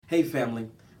Hey family,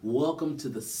 welcome to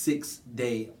the 6th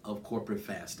day of corporate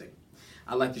fasting.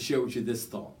 I'd like to share with you this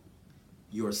thought.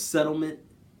 Your settlement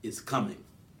is coming.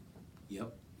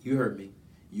 Yep, you heard me.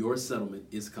 Your settlement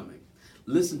is coming.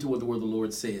 Listen to what the word of the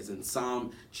Lord says in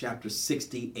Psalm chapter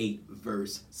 68,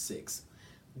 verse 6.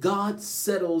 God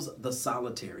settles the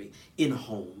solitary in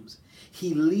homes.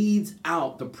 He leads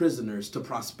out the prisoners to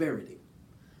prosperity.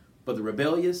 But the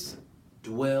rebellious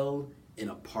dwell in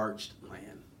a parched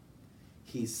land.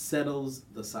 He settles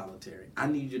the solitary. I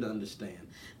need you to understand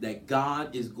that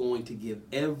God is going to give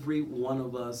every one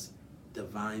of us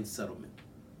divine settlement.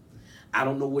 I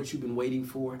don't know what you've been waiting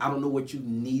for. I don't know what you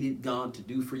needed God to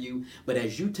do for you. But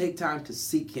as you take time to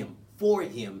seek Him for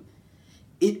Him,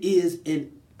 it is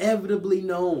inevitably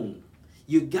known.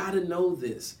 You got to know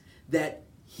this, that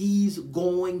He's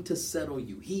going to settle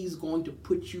you. He's going to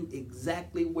put you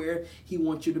exactly where He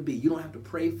wants you to be. You don't have to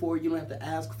pray for it. You don't have to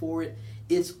ask for it.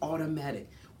 It's automatic.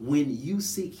 When you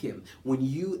seek Him, when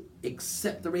you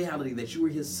accept the reality that you are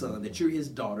His son, that you're His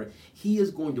daughter, He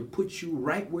is going to put you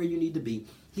right where you need to be.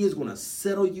 He is going to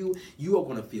settle you. You are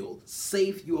going to feel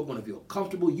safe. You are going to feel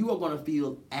comfortable. You are going to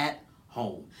feel at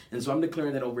home. And so I'm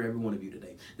declaring that over every one of you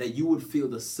today, that you would feel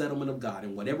the settlement of God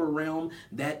in whatever realm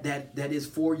that is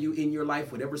for you in your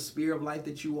life, whatever sphere of life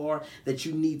that you are, that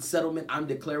you need settlement. I'm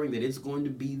declaring that it's going to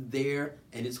be there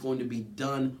and it's going to be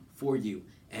done for you.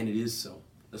 And it is so.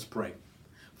 Let's pray.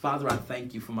 Father, I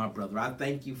thank you for my brother. I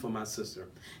thank you for my sister.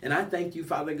 And I thank you,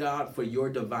 Father God, for your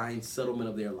divine settlement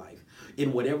of their life.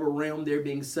 In whatever realm they're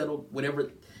being settled,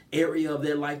 whatever area of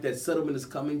their life that settlement is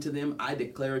coming to them, I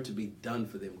declare it to be done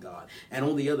for them, God. And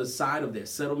on the other side of their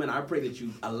settlement, I pray that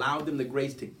you allow them the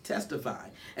grace to testify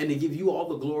and to give you all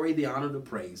the glory, the honor, the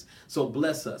praise. So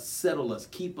bless us, settle us,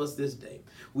 keep us this day.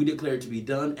 We declare it to be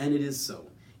done, and it is so.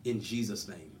 In Jesus'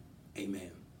 name,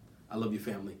 amen. I love you,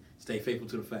 family. Stay faithful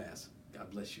to the fast.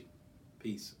 God bless you.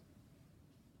 Peace.